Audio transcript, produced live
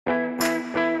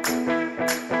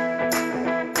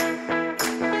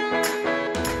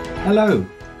Hello,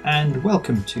 and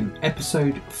welcome to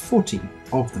episode 40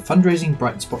 of the Fundraising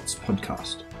Bright Spots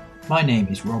podcast. My name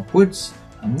is Rob Woods,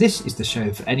 and this is the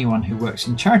show for anyone who works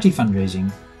in charity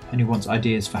fundraising and who wants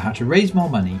ideas for how to raise more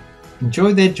money,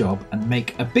 enjoy their job, and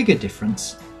make a bigger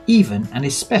difference, even and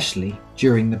especially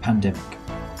during the pandemic.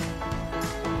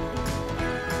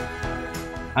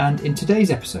 And in today's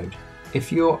episode,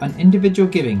 if you're an individual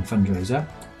giving fundraiser,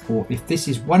 or if this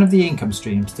is one of the income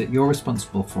streams that you're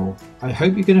responsible for, I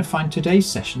hope you're going to find today's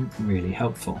session really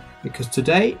helpful, because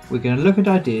today we're going to look at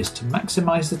ideas to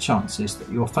maximise the chances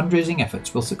that your fundraising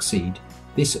efforts will succeed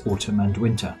this autumn and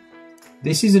winter.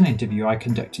 This is an interview I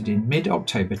conducted in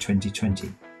mid-October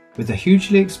 2020 with a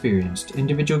hugely experienced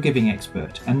individual giving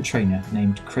expert and trainer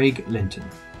named Craig Linton.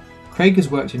 Craig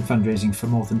has worked in fundraising for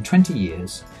more than 20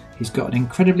 years. He's got an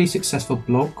incredibly successful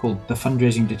blog called The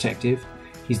Fundraising Detective.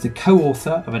 He's the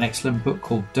co-author of an excellent book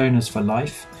called Donors for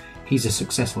Life. He's a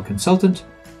successful consultant,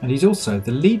 and he's also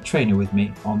the lead trainer with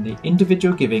me on the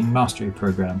Individual Giving Mastery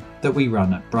Programme that we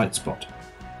run at Brightspot.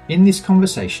 In this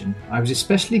conversation, I was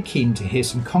especially keen to hear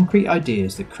some concrete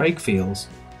ideas that Craig feels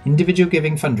individual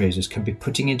giving fundraisers can be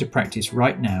putting into practice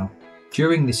right now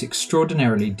during this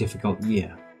extraordinarily difficult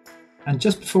year. And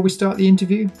just before we start the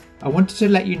interview, I wanted to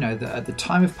let you know that at the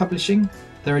time of publishing,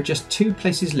 there are just 2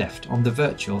 places left on the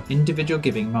virtual Individual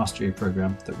Giving Mastery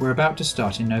Programme that we're about to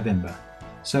start in November.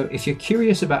 So if you're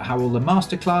curious about how all the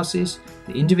masterclasses,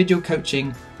 the individual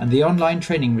coaching and the online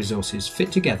training resources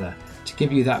fit together to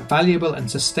give you that valuable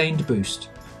and sustained boost,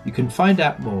 you can find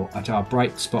out more at our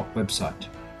Brightspot website.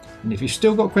 And if you've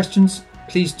still got questions,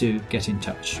 please do get in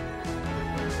touch.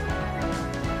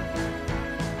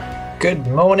 Good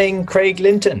morning, Craig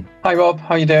Linton. Hi Rob,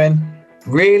 how are you doing?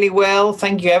 Really well,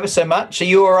 thank you ever so much. Are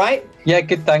you all right? Yeah,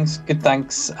 good thanks.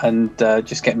 And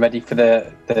just getting ready for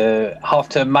the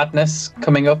half-term madness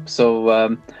coming up.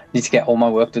 So need to get all my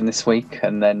work done this week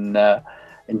and then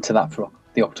into that for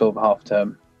the October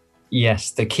half-term.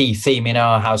 Yes, the key theme in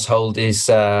our household is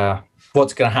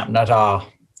what's going to happen at our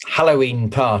Halloween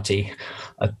party.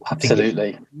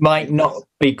 Absolutely. Might not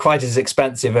be quite as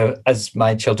expensive as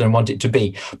my children want it to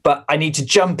be. But I need to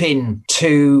jump in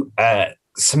to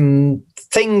some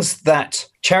things that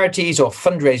charities or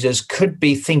fundraisers could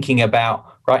be thinking about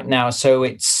right now. So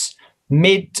it's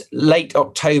late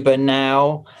October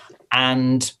now,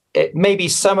 and maybe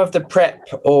some of the prep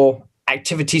or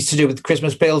activities to do with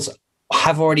Christmas bills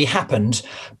have already happened.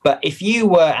 But if you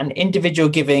were an individual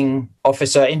giving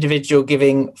officer, individual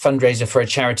giving fundraiser for a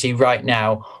charity right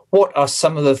now, what are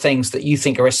some of the things that you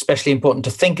think are especially important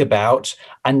to think about,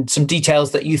 and some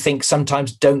details that you think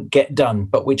sometimes don't get done,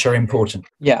 but which are important?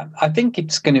 Yeah, I think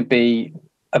it's going to be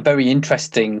a very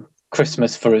interesting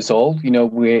Christmas for us all. You know,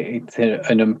 it's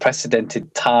an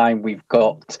unprecedented time. We've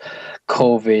got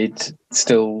COVID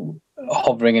still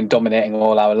hovering and dominating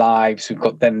all our lives. We've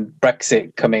got then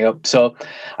Brexit coming up. So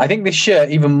I think this year,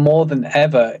 even more than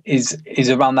ever, is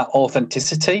around that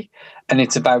authenticity, and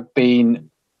it's about being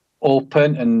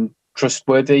open and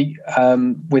trustworthy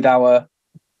with our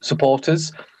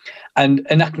supporters and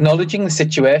acknowledging the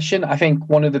situation. I think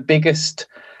one of the biggest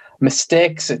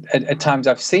mistakes at times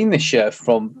I've seen this year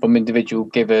from individual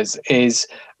givers is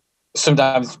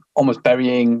sometimes almost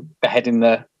burying the head in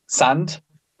the sand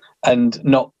and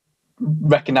not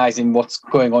recognizing what's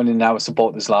going on in our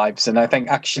supporters' lives. And I think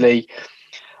actually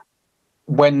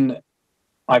when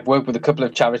I've worked with a couple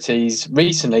of charities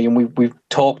recently and we've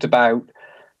talked about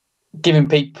giving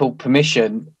people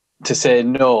permission to say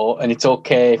no, and it's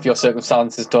okay if your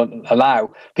circumstances don't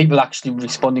allow, people actually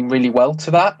responding really well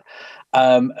to that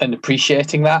and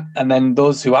appreciating that. And then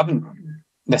those who haven't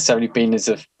necessarily been as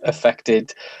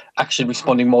affected actually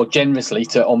responding more generously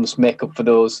to almost make up for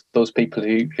those people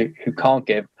who can't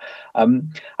give.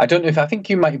 I don't know I think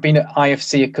you might have been at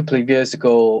IFC a couple of years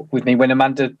ago with me when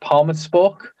Amanda Palmer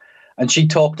spoke, and she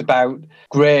talked about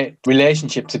great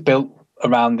relationships are built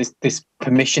around this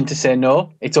permission to say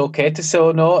no. It's okay to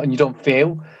say no, and you don't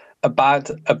feel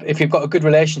if you've got a good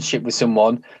relationship with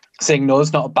someone, saying no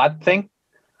is not a bad thing.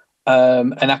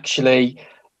 And actually,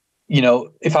 you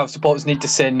know, if our supporters need to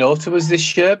say no to us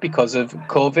this year because of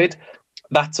COVID,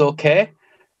 that's okay.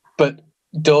 But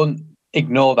don't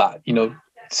ignore that. You know,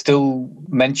 still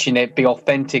mention it, be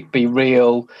authentic, be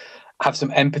real, have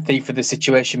some empathy for the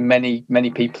situation many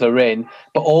people are in,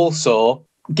 but also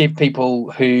give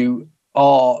people who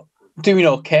are doing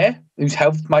okay, whose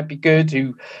health might be good,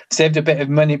 who saved a bit of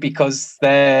money because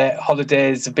their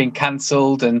holidays have been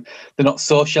cancelled and they're not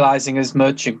socialising as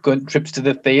much and going trips to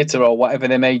the theatre or whatever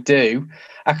they may do.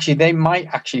 Actually, they might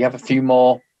actually have a few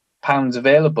more pounds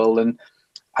available, and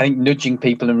I think nudging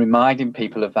people and reminding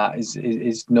people of that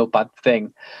is no bad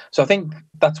thing. So I think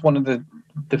that's one of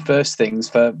the first things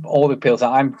for all the appeals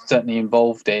that I'm certainly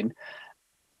involved in,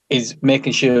 is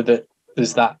making sure that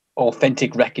there's that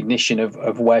authentic recognition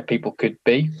of where people could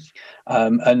be.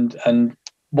 And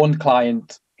one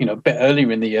client, a bit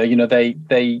earlier in the year,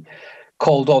 they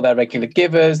called all their regular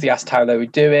givers. They asked how they were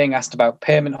doing, asked about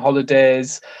payment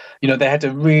holidays. They had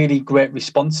a really great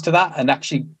response to that, and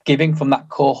actually giving from that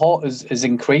cohort has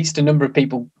increased. A number of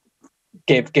people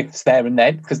gave gifts there and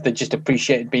then because they just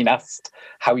appreciated being asked,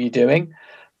 how are you doing?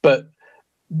 But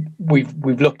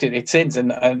we've looked at it since,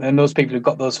 and those people who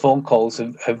got those phone calls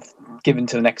have given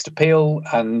to the next appeal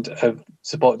and have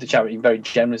supported the charity very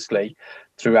generously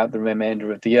throughout the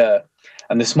remainder of the year.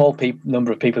 And the small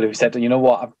number of people who said, you know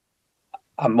what,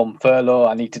 I'm on furlough,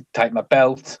 I need to tighten my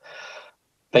belt,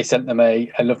 they sent them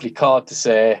a lovely card to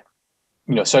say,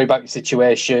 sorry about your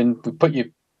situation, we put your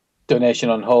donation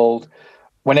on hold,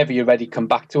 whenever you're ready, come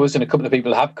back to us. And a couple of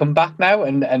people have come back now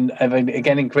and have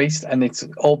again increased, and it's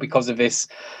all because of this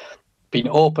being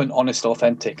open, honest,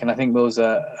 authentic. And I think those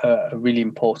are really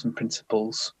important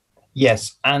principles.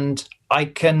 Yes, and I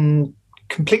can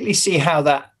completely see how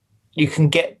that you can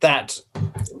get that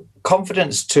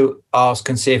confidence to ask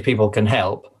and see if people can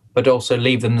help, but also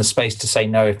leave them the space to say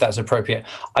no if that's appropriate.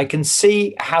 I can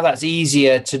see how that's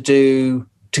easier to do,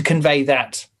 to convey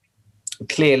that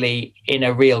clearly in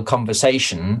a real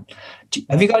conversation.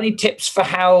 Have you got any tips for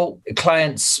how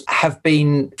clients have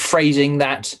been phrasing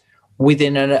that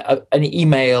within an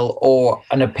email or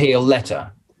an appeal letter?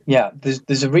 Yeah,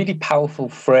 there's a really powerful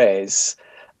phrase,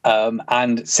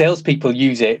 and salespeople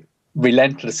use it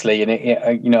relentlessly.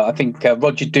 And I think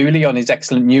Roger Dooley on his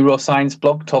excellent neuroscience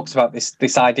blog talks about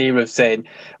this idea of saying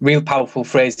real powerful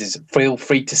phrases, feel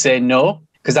free to say no,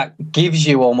 because that gives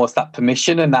you almost that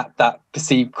permission and that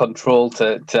perceived control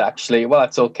to actually, well,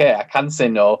 it's okay, I can say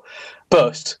no,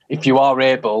 but if you are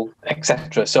able,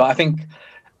 etc. So I think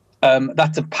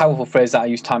that's a powerful phrase that I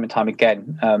use time and time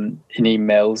again in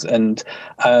emails. And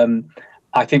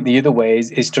I think the other way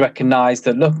is to recognise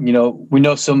that, look, we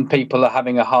know some people are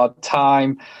having a hard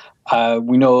time.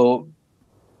 We know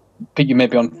you may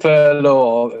be on furlough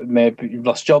or maybe you've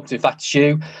lost jobs. If that's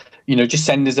you, just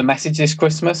send us a message this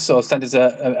Christmas, or send us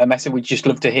a message. We'd just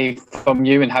love to hear from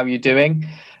you and how you're doing.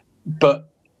 But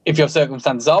if your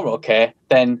circumstances are okay,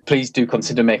 then please do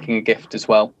consider making a gift as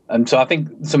well. And so I think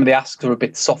some of the asks are a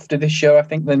bit softer this year, I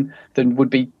think, than would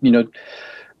be,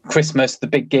 Christmas, the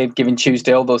big Giving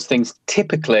Tuesday, all those things.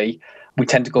 Typically, we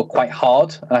tend to go quite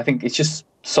hard. And I think it's just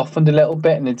softened a little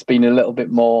bit, and it's been a little bit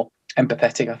more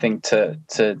empathetic, I think, to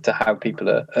how people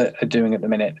are doing at the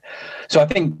minute. So I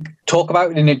think talk about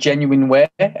it in a genuine way,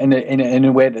 in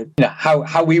a way that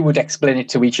how we would explain it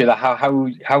to each other.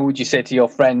 How would you say to your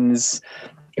friends,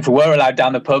 if we were allowed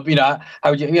down the pub, how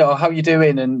are you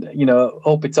doing, and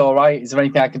hope it's all right. Is there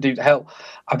anything I can do to help?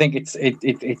 I think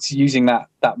it's using that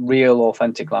real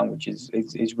authentic language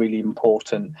is really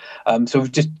important. So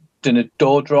we've just done a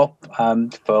door drop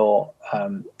for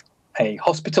a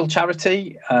hospital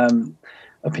charity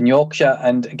up in Yorkshire,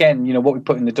 and again, what we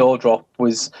put in the door drop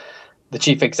was the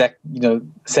chief exec,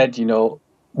 said,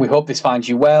 we hope this finds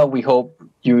you well. We hope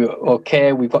you're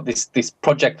okay. We've got this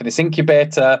project for this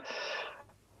incubator.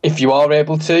 If you are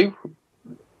able to,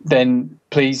 then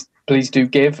please do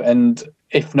give, and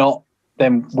if not,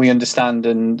 then we understand,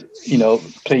 and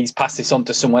please pass this on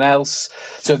to someone else.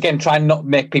 So again, try and not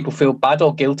make people feel bad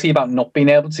or guilty about not being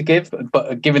able to give,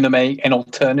 but giving them an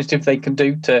alternative they can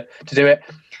do to do it.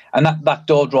 And that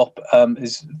door drop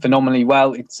is phenomenally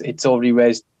well. It's already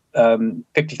raised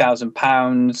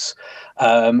 £50,000.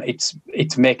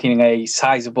 It's making a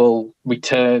sizable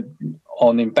return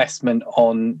on investment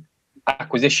on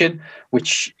acquisition,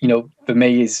 which for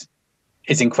me is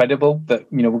incredible. That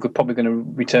we're probably going to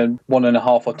return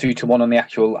 1.5 or 2 to 1 on the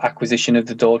actual acquisition of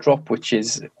the door drop, which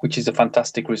is a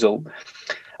fantastic result.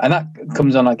 And that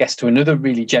comes on, I guess, to another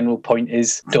really general point: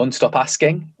 is don't stop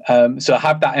asking. So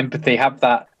have that empathy, have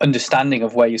that understanding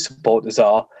of where your supporters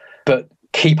are, but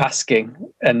keep asking.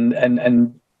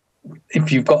 And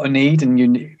if you've got a need and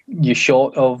you're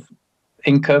short of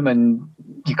income and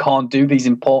you can't do these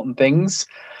important things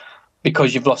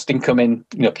because you've lost income in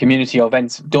community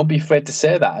events, don't be afraid to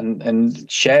say that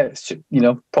and share,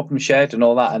 problem shared and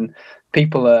all that. And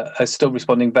people are still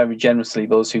responding very generously,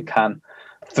 those who can.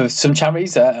 For some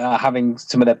charities are having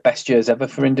some of their best years ever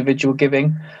for individual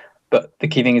giving, but the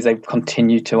key thing is they've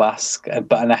continued to ask.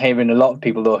 And I hear in a lot of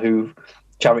people though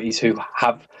charities who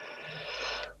have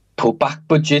pulled back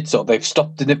budgets or they've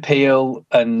stopped an appeal,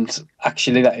 and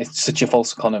actually that is such a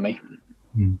false economy.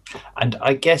 And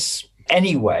I guess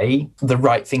anyway, the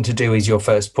right thing to do is your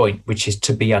first point, which is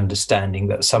to be understanding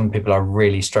that some people are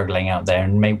really struggling out there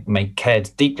and may care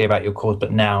deeply about your cause,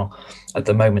 but now at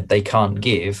the moment they can't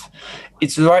give.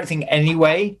 It's the right thing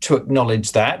anyway to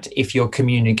acknowledge that if you're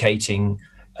communicating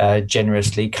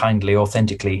generously, kindly,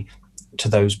 authentically to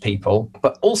those people.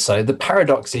 But also the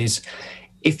paradox is,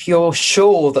 if you're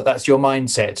sure that that's your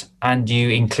mindset and you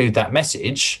include that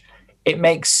message, it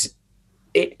makes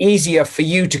it easier for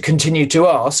you to continue to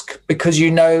ask, because you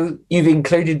know you've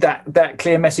included that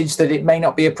clear message that it may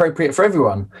not be appropriate for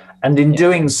everyone. And in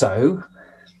doing so,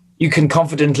 you can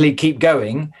confidently keep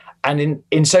going. And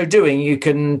in so doing, you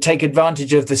can take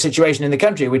advantage of the situation in the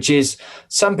country, which is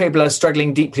some people are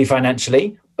struggling deeply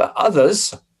financially, but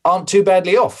others aren't too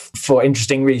badly off for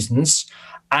interesting reasons.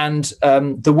 And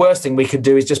the worst thing we could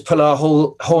do is just pull our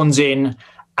horns in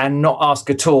and not ask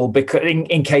at all, because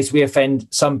in case we offend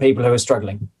some people who are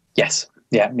struggling. Yes.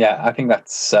 Yeah. I think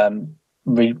that's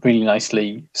really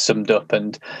nicely summed up.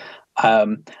 And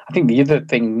I think the other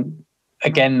thing,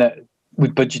 again, that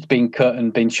with budgets being cut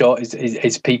and being short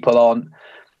is people aren't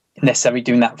necessarily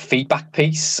doing that feedback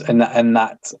piece and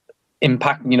that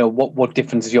impact, what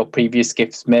difference has your previous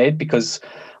gifts made? Because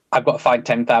I've got to find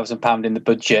 £10,000 in the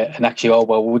budget and actually,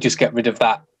 we'll just get rid of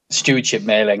that stewardship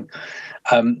mailing.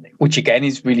 Which again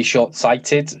is really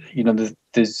short-sighted.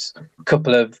 There's a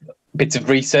couple of bits of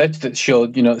research that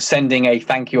showed, sending a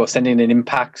thank you or sending an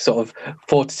impact sort of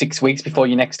 4 to 6 weeks before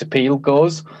your next appeal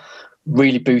goes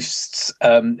really boosts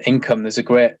income. There's a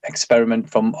great experiment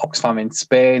from Oxfam in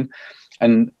Spain,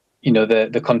 and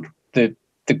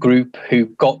the group who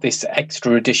got this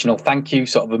extra additional thank you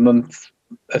sort of a month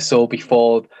or so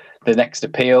before the next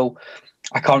appeal.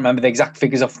 I can't remember the exact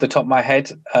figures off the top of my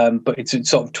head, but it's a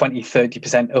sort of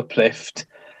 20-30% uplift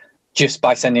just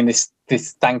by sending this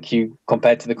thank you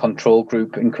compared to the control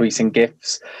group increasing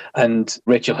gifts. And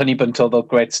Rachel Honeybun told a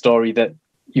great story that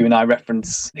you and I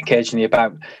reference occasionally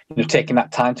about taking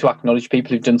that time to acknowledge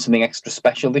people who've done something extra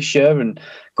special this year and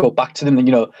go back to them.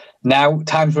 And now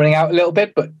time's running out a little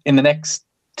bit, but in the next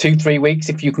 2-3 weeks,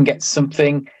 if you can get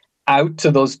something out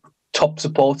to those top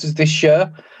supporters this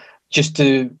year, just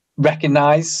to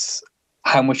recognise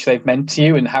how much they've meant to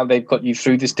you and how they've got you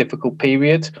through this difficult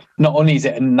period. Not only is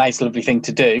it a nice, lovely thing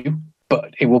to do,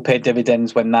 but it will pay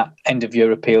dividends when that end of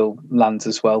year appeal lands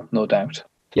as well, no doubt.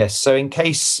 Yes. So in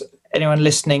case anyone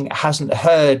listening hasn't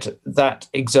heard that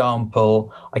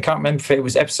example, I can't remember if it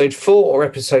was episode 4 or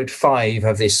episode 5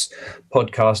 of this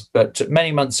podcast, but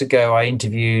many months ago, I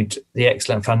interviewed the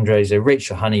excellent fundraiser,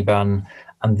 Rachel Honeybun,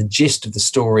 and the gist of the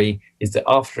story is that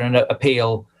after an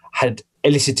appeal had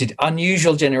elicited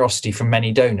unusual generosity from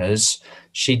many donors,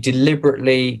 she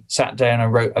deliberately sat down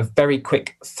and wrote a very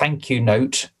quick thank you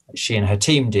note, she and her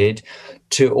team did,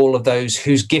 to all of those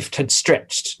whose gift had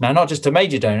stretched. Now, not just to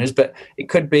major donors, but it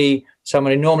could be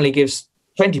someone who normally gives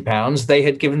 £20, they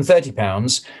had given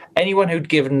 £30. Anyone who'd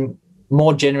given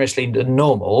more generously than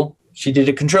normal, she did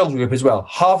a control group as well.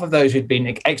 Half of those who'd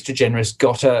been extra generous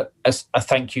got a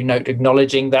thank you note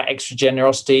acknowledging that extra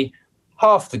generosity.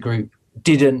 Half the group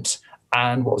didn't.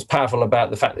 And what was powerful about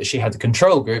the fact that she had the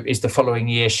control group is the following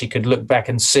year she could look back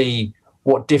and see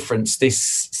what difference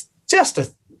this just an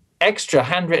extra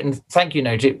handwritten thank you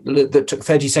note that took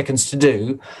 30 seconds to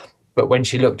do. But when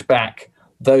she looked back,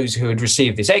 those who had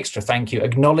received this extra thank you,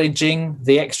 acknowledging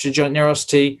the extra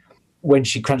generosity, when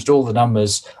she crunched all the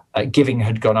numbers, giving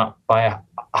had gone up by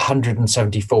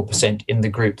 174% in the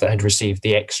group that had received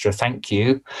the extra thank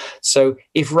you. So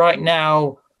if right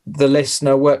now the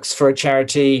listener works for a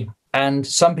charity and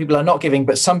some people are not giving,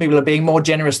 but some people are being more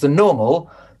generous than normal,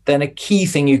 then a key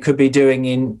thing you could be doing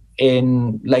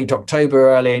in late October,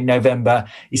 early November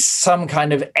is some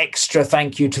kind of extra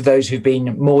thank you to those who've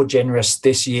been more generous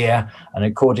this year. And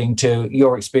according to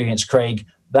your experience, Craig,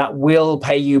 that will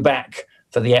pay you back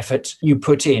for the effort you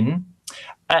put in.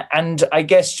 And I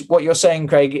guess what you're saying,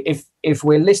 Craig, if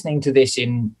we're listening to this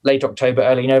in late October,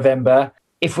 early November,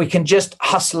 if we can just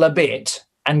hustle a bit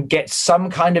and get some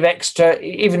kind of extra,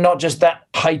 even not just that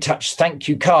high-touch thank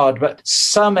you card, but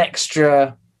some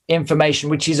extra information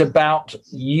which is about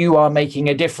you are making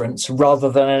a difference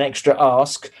rather than an extra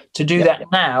ask, to do that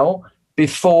now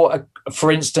before,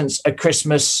 for instance, a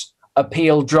Christmas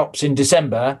appeal drops in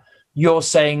December, you're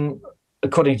saying,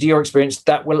 according to your experience,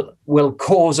 that will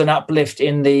cause an uplift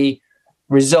in the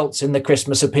results in the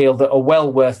Christmas appeal that are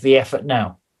well worth the effort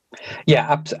now.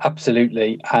 Yeah,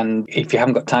 absolutely. And if you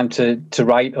haven't got time to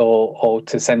write or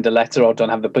to send a letter or don't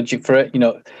have the budget for it,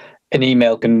 an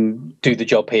email can do the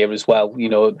job here as well.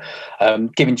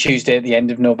 Giving Tuesday at the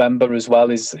end of November as well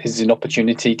is an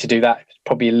opportunity to do that. It's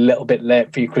probably a little bit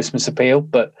late for your Christmas appeal,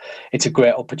 but it's a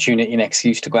great opportunity and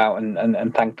excuse to go out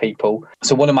and thank people.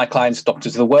 So one of my clients,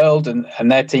 Doctors of the World,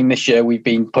 and their team this year, we've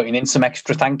been putting in some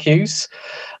extra thank yous.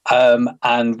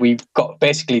 And we've got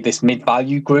basically this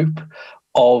mid-value group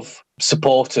of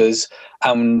supporters,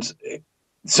 and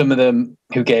some of them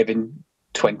who gave in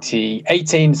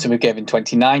 2018, some who gave in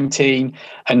 2019,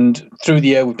 and through the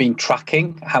year we've been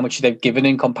tracking how much they've given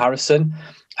in comparison,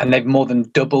 and they've more than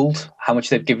doubled how much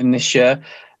they've given this year.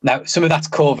 Now, some of that's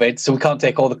COVID, so we can't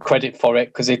take all the credit for it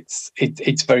because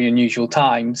it's very unusual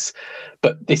times.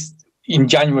 But this in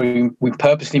January, we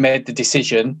purposely made the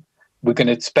decision we're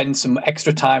going to spend some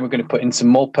extra time. We're going to put in some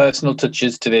more personal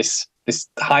touches to this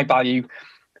high value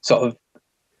sort of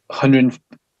 £100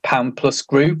 plus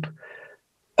group.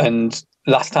 And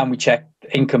last time we checked,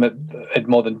 income had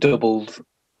more than doubled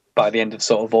by the end of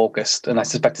sort of August, and I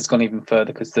suspect it's gone even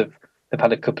further because they've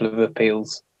had a couple of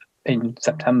appeals in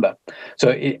September. So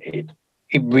it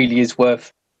really is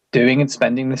worth doing and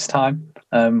spending this time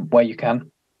where you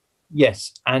can.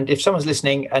 Yes, and if someone's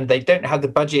listening and they don't have the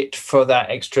budget for that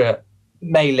extra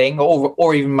mailing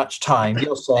or even much time,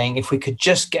 you're saying if we could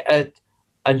just get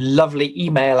a lovely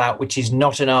email out, which is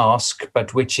not an ask,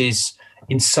 but which is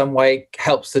in some way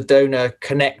helps the donor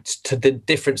connect to the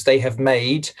difference they have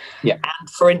made. Yeah. And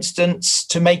for instance,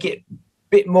 to make it a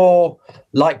bit more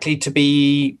likely to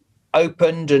be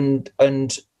opened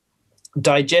and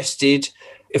digested,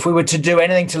 if we were to do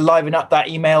anything to liven up that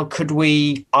email, could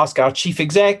we ask our chief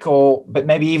exec, but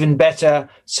maybe even better,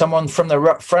 someone from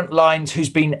the front lines who's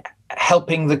been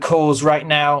helping the cause right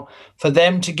now, for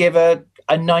them to give a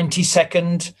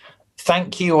 90-second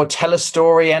thank you or tell a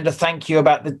story and a thank you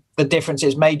about the difference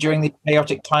it's made during these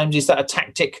chaotic times? Is that a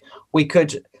tactic we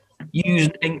could use,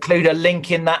 include a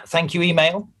link in that thank you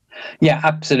email? Yeah,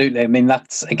 absolutely. I mean,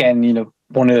 that's, again,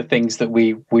 one of the things that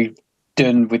we've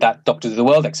done with that Doctors of the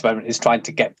World experiment is trying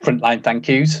to get frontline thank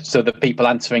yous. So the people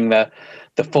answering the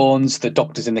phones, the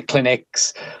doctors in the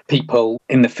clinics, people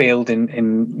in the field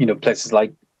in places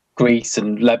like Greece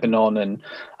and Lebanon and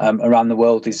around the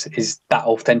world is that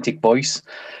authentic voice.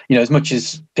 As much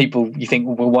as people you think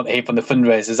will want to hear from the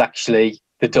fundraisers, actually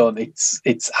they don't.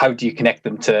 It's how do you connect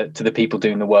them to the people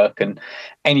doing the work, and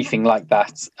anything like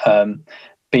that,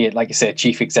 be it, like you say,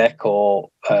 chief exec or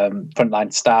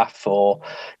frontline staff, or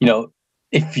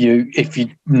if you're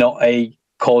not a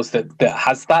cause that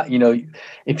has that,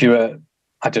 if you're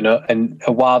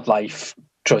a wildlife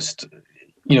trust,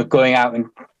 going out and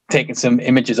taking some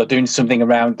images or doing something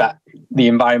around the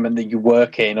environment that you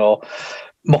work in, or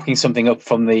mocking something up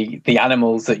from the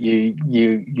animals that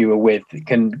you are with,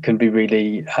 can be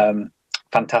really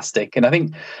fantastic. And I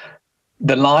think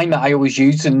the line that I always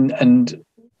use and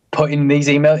put in these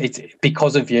emails, it's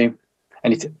because of you,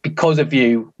 and it's because of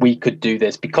you we could do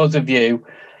this, because of you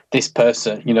this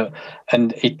person,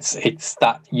 and it's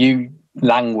that you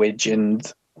language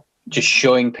and just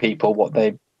showing people what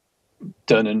they've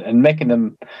done and making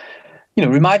them,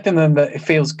 remind them that it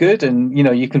feels good, and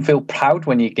you can feel proud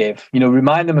when you give.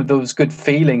 Remind them of those good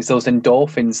feelings, those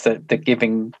endorphins that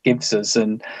giving gives us,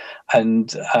 and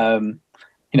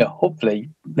hopefully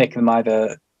make them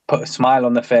either put a smile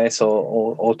on their face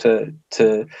or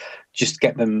to just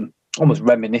get them almost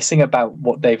reminiscing about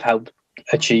what they've helped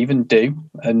achieve and do,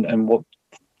 and what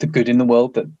the good in the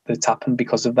world that's happened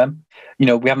because of them.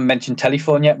 We haven't mentioned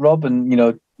telephone yet, Rob, and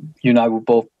you and I will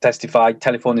both testify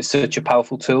telephone is such a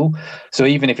powerful tool. So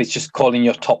even if it's just calling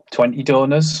your top 20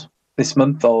 donors this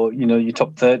month, or your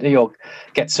top 30, or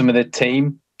get some of the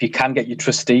team, if you can get your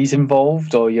trustees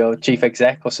involved or your chief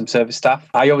exec or some service staff.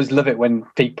 I always love it when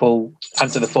people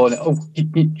answer the phone. Oh,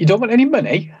 you don't want any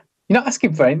money? You're not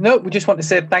asking for anything? No, we just want to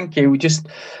say thank you. We're just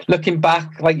looking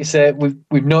back, like you said,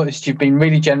 we've noticed you've been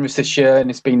really generous this year,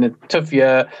 and it's been a tough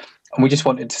year, and we just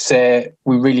wanted to say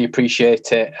we really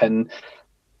appreciate it, and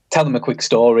tell them a quick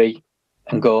story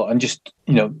and go and just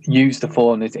use the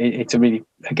phone. It's a really,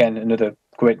 again, another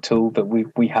great tool that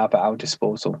we have at our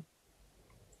disposal.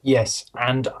 Yes,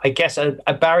 and I guess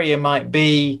a barrier might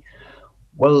be,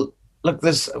 well, look,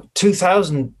 there's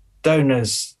 2,000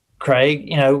 donors,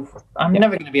 Craig. I'm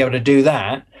never going to be able to do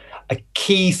that. A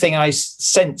key thing I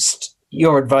sensed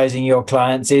you're advising your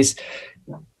clients is,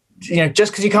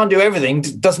 just because you can't do everything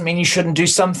doesn't mean you shouldn't do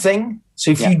something.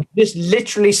 So if you just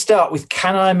literally start with,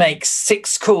 can I make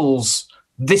 6 calls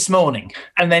this morning?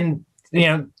 And then,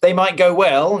 they might go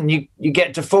well, and you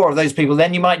get to 4 of those people,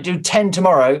 then you might do 10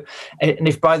 tomorrow. And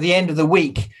if by the end of the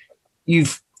week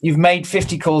you've made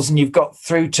 50 calls and you've got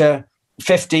through to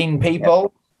 15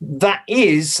 people, that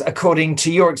is, according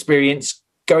to your experience,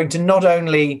 going to not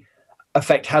only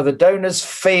affect how the donors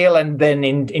feel and then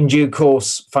in due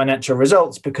course financial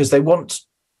results, because they want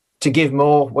to give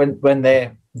more when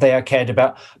they are cared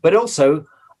about, but also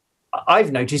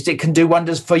I've noticed it can do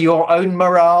wonders for your own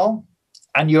morale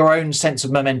and your own sense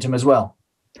of momentum as well.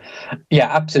 Yeah,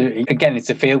 absolutely. Again, it's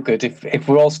a feel good. If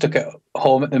we're all stuck at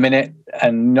home at the minute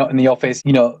and not in the office,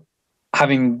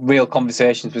 having real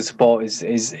conversations with support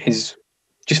is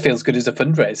just feels good as a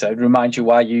fundraiser. It reminds you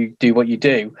why you do what you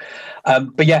do.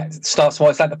 But yeah, it starts small.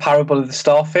 It's like the parable of the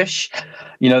starfish.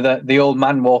 The old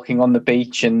man walking on the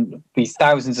beach, and these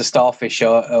thousands of starfish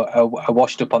are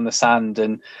washed up on the sand,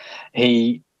 and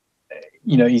he's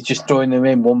just throwing them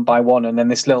in one by one, and then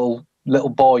this little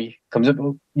boy comes up.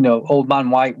 Old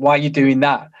man, why are you doing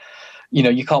that?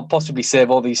 You can't possibly save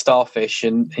all these starfish.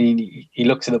 And he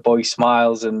looks at the boy,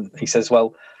 smiles, and he says,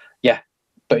 well, yeah,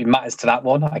 but it matters to that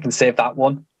one. I can save that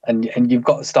one. And you've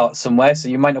got to start somewhere. So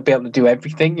you might not be able to do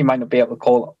everything. You might not be able to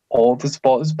call all the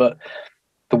supporters, but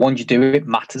the ones you do, it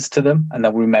matters to them, and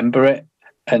they'll remember it,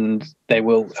 and they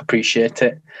will appreciate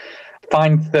it.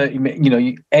 Find 30 minutes,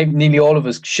 nearly all of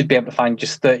us should be able to find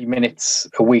just 30 minutes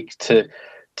a week to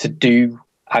do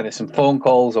either some phone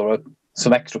calls or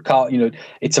some extra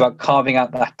it's about carving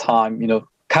out that time,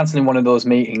 cancelling one of those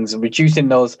meetings and reducing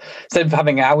those. Instead of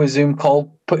having an hour Zoom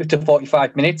call, put it to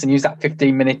 45 minutes and use that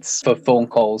 15 minutes for phone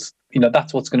calls.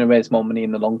 That's what's going to raise more money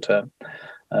in the long term.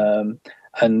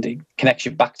 And it connects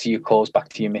you back to your cause, back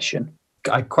to your mission.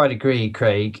 I quite agree,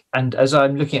 Craig. And as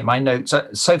I'm looking at my notes,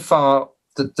 so far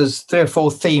there's 3 or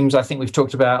 4 themes I think we've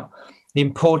talked about. The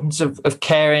importance of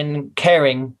caring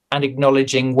and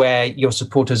acknowledging where your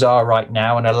supporters are right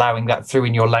now and allowing that through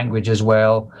in your language as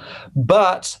well.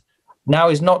 But now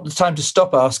is not the time to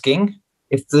stop asking.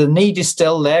 If the need is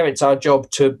still there, it's our job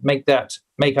to make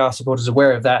our supporters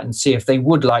aware of that and see if they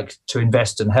would like to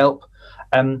invest and help.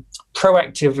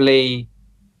 Proactively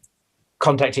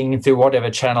contacting through whatever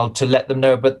channel to let them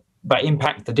know about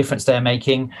impact, the difference they're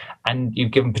making. And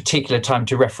you've given particular time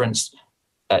to reference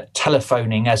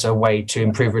telephoning as a way to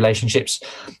improve relationships.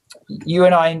 You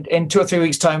and I, in 2 or 3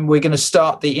 weeks' time, we're going to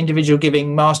start the Individual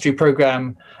Giving Mastery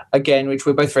Program again, which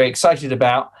we're both very excited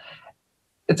about.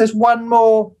 If there's one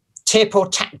more tip or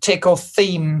tactic or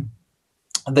theme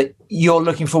that you're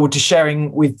looking forward to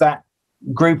sharing with that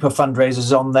group of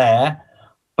fundraisers on there,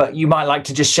 but you might like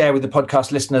to just share with the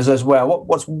podcast listeners as well,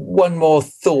 what's one more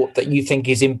thought that you think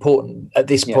is important at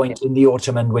this point in the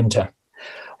autumn and winter?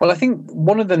 Well, I think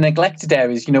one of the neglected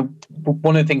areas,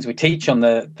 one of the things we teach on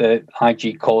the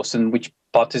IG course, and which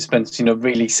participants,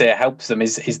 really say helps them,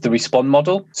 is the respond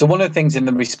model. So one of the things in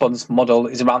the response model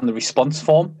is around the response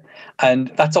form, and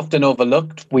that's often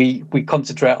overlooked. We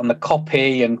concentrate on the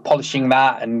copy and polishing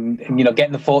that, and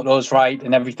getting the photos right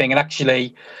and everything, and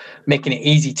actually making it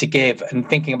easy to give and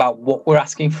thinking about what we're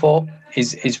asking for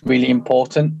is really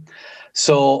important.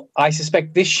 So I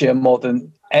suspect this year more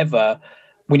than ever,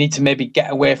 we need to maybe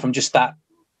get away from just that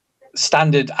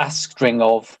standard ask string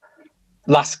of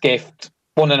last gift,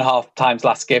 1.5 times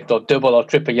last gift, or double or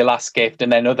triple your last gift,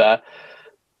 and then other.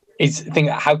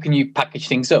 How can you package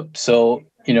things up? So,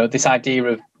 this idea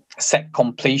of set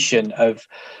completion of,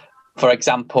 for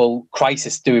example,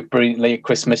 Crisis do it brilliantly at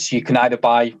Christmas. You can either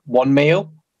buy one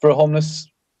meal for a homeless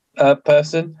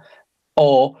person,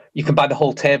 or you can buy the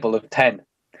whole table of 10.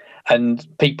 And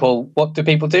what do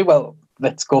people do? Well,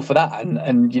 let's go for that.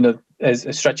 And as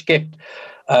a stretch gift.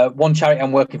 One charity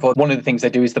I'm working for, one of the things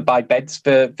they do is to buy beds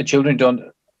for children who don't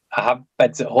have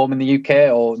beds at home in the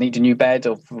UK or need a new bed,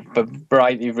 or for a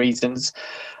variety of reasons.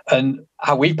 And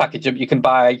how we package them, you can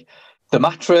buy the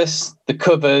mattress, the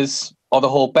covers, or the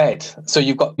whole bed. So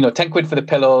you've got 10 quid for the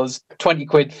pillows, 20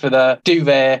 quid for the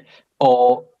duvet,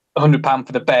 or £100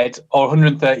 for the bed, or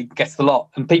 130 gets the lot.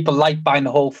 And people like buying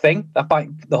the whole thing, that buy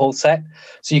the whole set.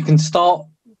 So you can start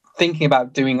thinking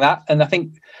about doing that. And I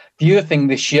think the other thing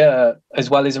this year as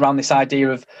well is around this idea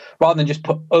of, rather than just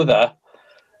put other,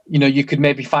 you could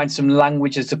maybe find some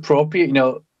language that's appropriate,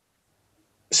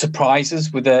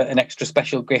 surprises with an extra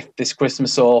special gift this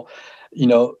Christmas, or,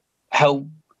 help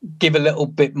give a little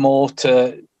bit more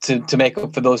to make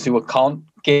up for those who can't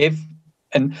give,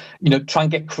 and, try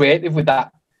and get creative with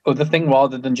that other thing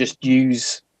rather than just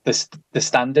use the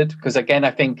standard. Because again,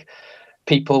 I think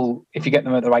people, if you get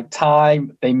them at the right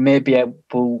time, they may be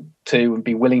able to and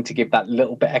be willing to give that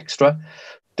little bit extra.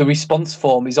 The response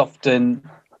form is often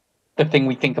the thing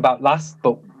we think about last,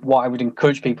 but what I would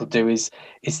encourage people to do is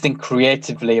think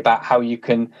creatively about how you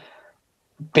can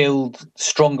build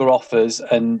stronger offers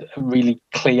and really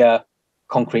clear,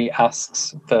 concrete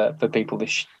asks for people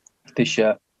this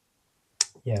year.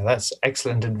 Yeah, that's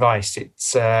excellent advice.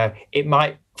 It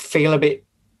might feel a bit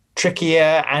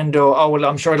trickier or, oh, well,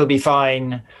 I'm sure it'll be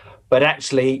fine. But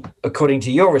actually, according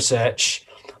to your research,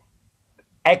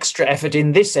 extra effort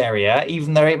in this area,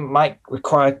 even though it might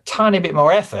require a tiny bit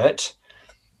more effort,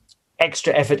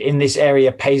 extra effort in this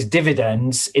area pays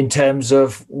dividends in terms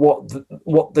of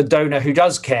what the donor who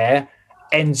does care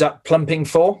ends up plumping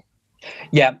for.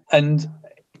 Yeah, and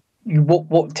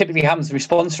what typically happens,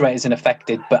 response rate isn't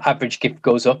affected, but average gift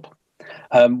goes up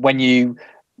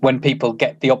when people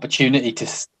get the opportunity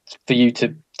for you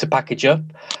to package up.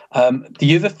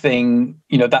 The other thing,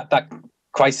 that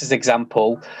crisis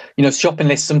example, shopping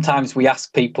lists. Sometimes we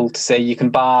ask people to say you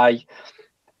could buy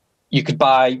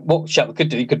what Shell could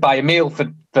do. You could buy a meal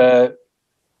for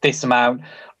this amount,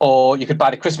 or you could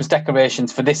buy the Christmas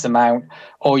decorations for this amount,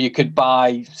 or you could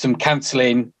buy some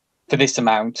counselling for this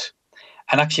amount.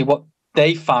 And actually what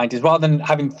they find is, rather than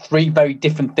having 3 very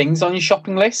different things on your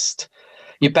shopping list,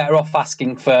 you're better off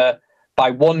asking for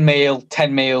buy 1 meal,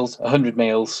 10 meals, 100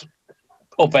 meals,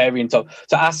 or variants of.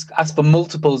 So ask for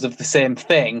multiples of the same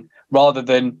thing rather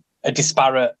than a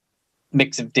disparate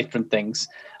mix of different things.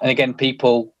 And again,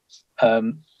 people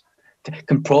can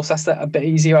process that a bit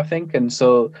easier, I think, and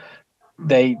so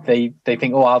they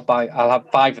think, oh, I'll have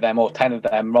 5 of them or 10 of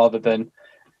them, rather than,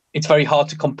 it's very hard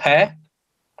to compare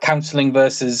counselling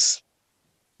versus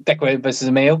decorating versus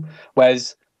a meal.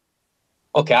 Whereas,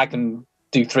 okay, I can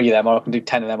do 3 of them, or I can do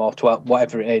 10 of them, or 12,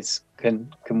 whatever it is, can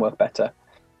work better.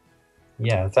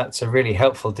 Yeah, that's a really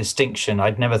helpful distinction.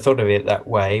 I'd never thought of it that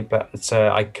way, but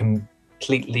I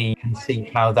completely can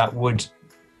see how that would,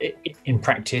 in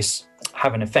practice,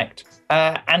 have an effect.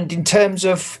 And in terms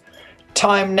of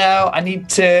time now, I need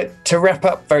to wrap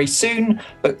up very soon.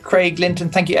 But Craig, Linton,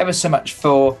 thank you ever so much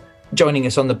for joining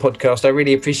us on the podcast. I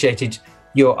really appreciated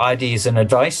your ideas and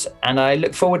advice, and I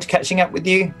look forward to catching up with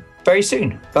you very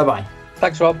soon. Bye-bye.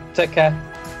 Thanks, Rob. Take care.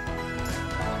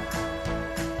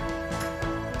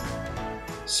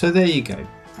 So there you go.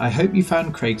 I hope you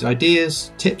found Craig's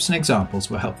ideas, tips and examples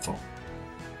were helpful.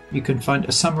 You can find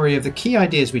a summary of the key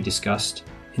ideas we discussed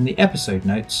in the episode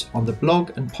notes on the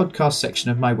blog and podcast section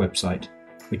of my website,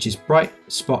 which is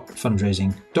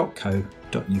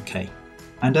brightspotfundraising.co.uk.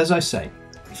 And as I say,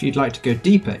 if you'd like to go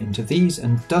deeper into these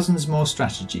and dozens more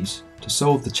strategies to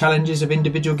solve the challenges of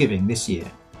individual giving this year,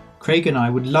 Craig and I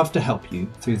would love to help you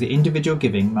through the Individual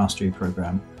Giving Mastery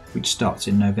Programme, which starts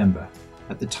in November.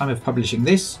 At the time of publishing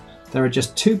this, there are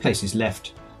just 2 places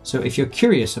left, so if you're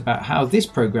curious about how this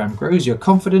programme grows your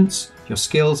confidence, your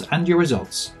skills and your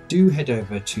results, do head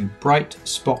over to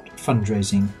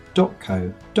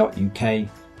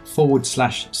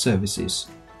brightspotfundraising.co.uk/services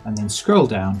and then scroll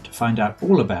down to find out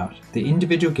all about the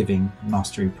Individual Giving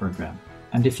Mastery Programme.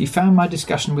 And if you found my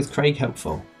discussion with Craig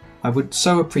helpful, I would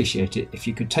so appreciate it if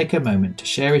you could take a moment to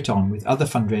share it on with other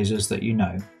fundraisers that you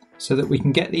know, so that we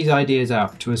can get these ideas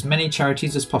out to as many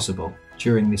charities as possible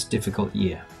during this difficult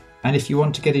year. And if you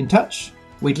want to get in touch,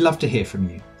 we'd love to hear from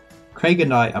you. Craig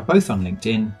and I are both on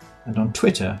LinkedIn, and on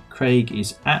Twitter, Craig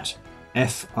is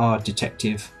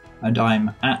 @FRDetective and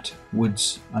I'm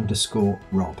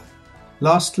 @Woods_Rob.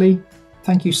 Lastly,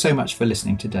 thank you so much for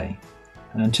listening today.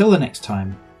 And until the next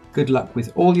time, good luck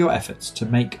with all your efforts to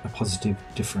make a positive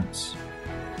difference.